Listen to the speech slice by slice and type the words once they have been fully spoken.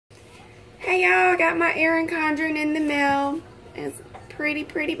Hey y'all, got my Erin Condren in the mail. It's a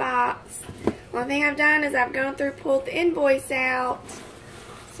pretty box. One thing I've done is I've gone through, pulled the invoice out.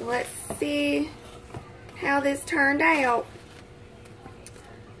 So let's see how this turned out.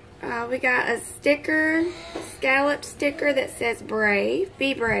 We got a sticker, scallop sticker that says brave,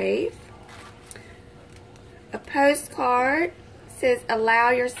 be brave. A postcard says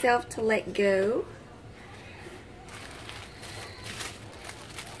allow yourself to let go.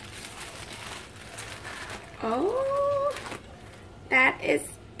 Oh, that is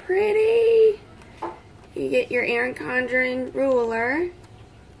pretty. You get your Erin Condren ruler.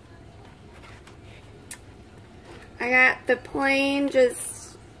 I got the plain,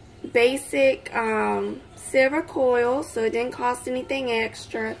 just basic silver coil, so it didn't cost anything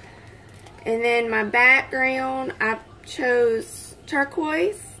extra. And then my background, I chose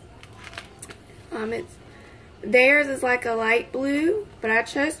turquoise. Theirs is like a light blue, but I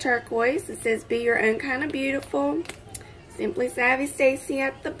chose turquoise. It says be your own kind of beautiful. Simply Savvy Stacy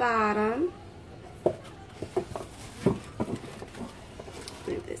at the bottom.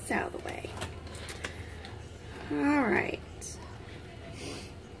 Move this out of the way. Alright.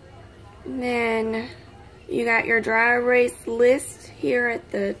 And then you got your dry erase list here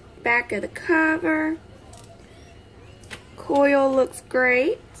at the back of the cover. Coil looks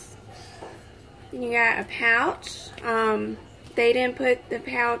great. And you got a pouch. They didn't put the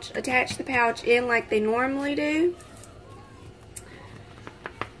pouch, attach the pouch in like they normally do.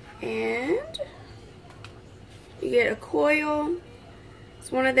 And you get a coil.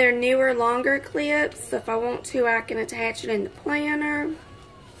 It's one of their newer, longer clips. So if I want to, I can attach it in the planner.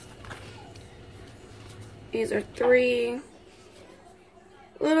 These are 3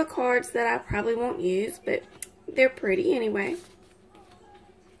 little cards that I probably won't use, but they're pretty anyway.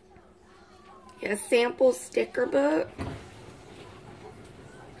 A sample sticker book.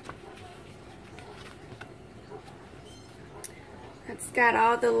 That's got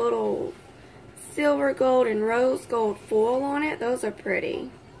all the little silver gold and rose gold foil on it. Those are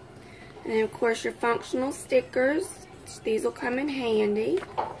pretty. And then of course your functional stickers. These will come in handy.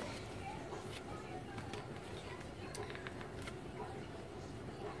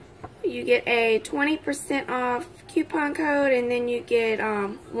 You get a 20% off coupon code, and then you get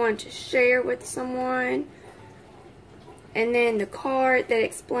one to share with someone. And then the card that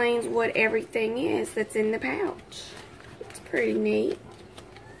explains what everything is that's in the pouch. It's pretty neat.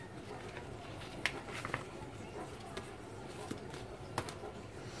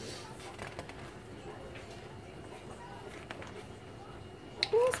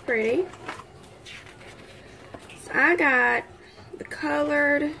 That's pretty. So I got the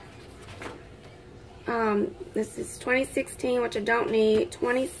colored. This is 2016, which I don't need.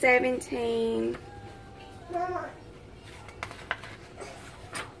 2017. Alright.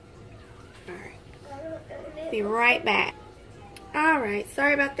 Be right back. Alright,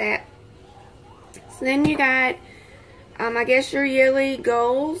 sorry about that. So then you got, I guess your yearly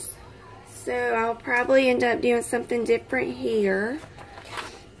goals. So I'll probably end up doing something different here.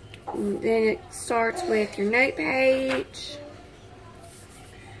 And then it starts with your note page.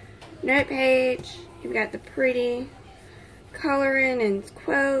 Note page, you've got the pretty coloring and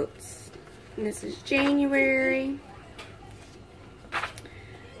quotes, and this is January.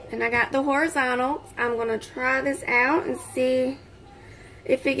 And I got the horizontals. I'm going to try this out and see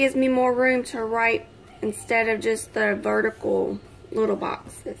if it gives me more room to write instead of just the vertical little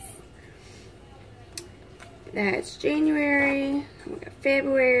boxes. That's January, we got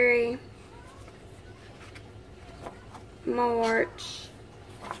February, March,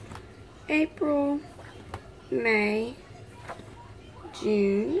 April, May,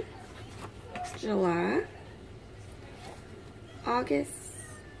 June, July, August,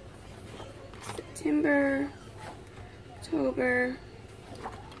 September, October,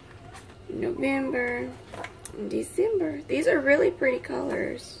 November, and December. These are really pretty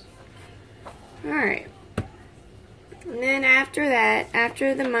colors. Alright. And then after that,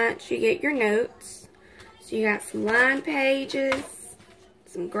 after the months, you get your notes. So you got some line pages,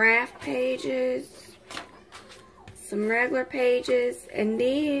 some graph pages, some regular pages, and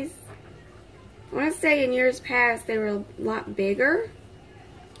these, I want to say in years past they were a lot bigger,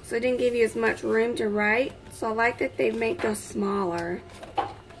 so it didn't give you as much room to write, so I like that they make those smaller.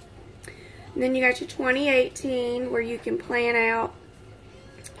 And then you got your 2018 where you can plan out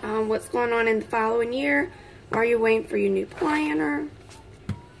what's going on in the following year while you're waiting for your new planner.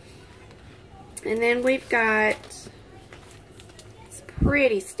 And then we've got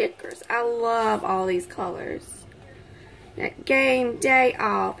pretty stickers. I love all these colors. That game, day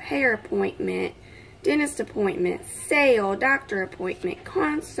off, hair appointment, dentist appointment, sale, doctor appointment,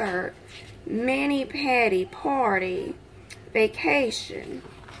 concert, mani-pedi, party, vacation.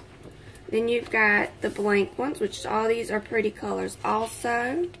 Then you've got the blank ones, which all these are pretty colors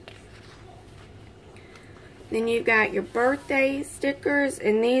also. Then you've got your birthday stickers,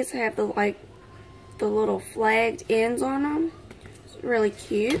 and these have the little flagged ends on them. It's really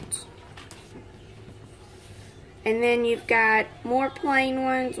cute. And then you've got more plain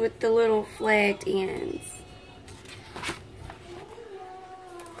ones with the little flagged ends.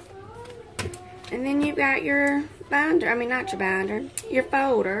 And then you've got your binder, I mean not your binder, your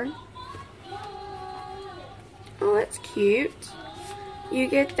folder. Oh, that's cute. You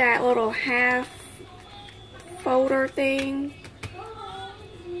get that little half folder thing.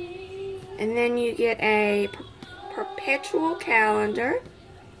 And then you get a perpetual calendar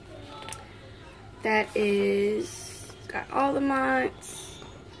that is got all the months.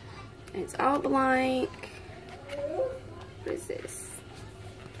 It's all blank. What is this?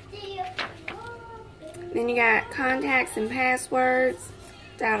 Then you got contacts and passwords.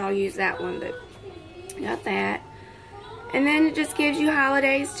 Doubt I'll use that one, but got that. And then it just gives you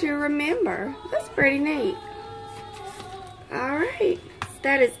holidays to remember. That's pretty neat. Alright,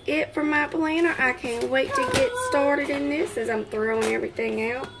 that is it for my planner. I can't wait to get started in this as I'm throwing everything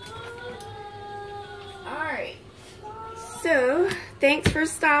out. Alright, so thanks for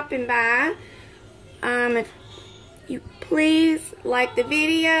stopping by. If you please like the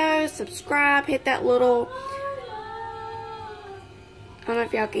video, subscribe, hit that little, I don't know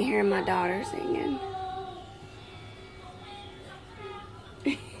if y'all can hear my daughter singing.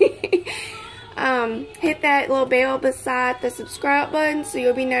 Hit that little bell beside the subscribe button so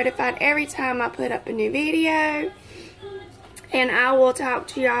you'll be notified every time I put up a new video. And I will talk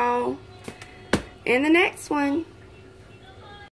to y'all in the next one.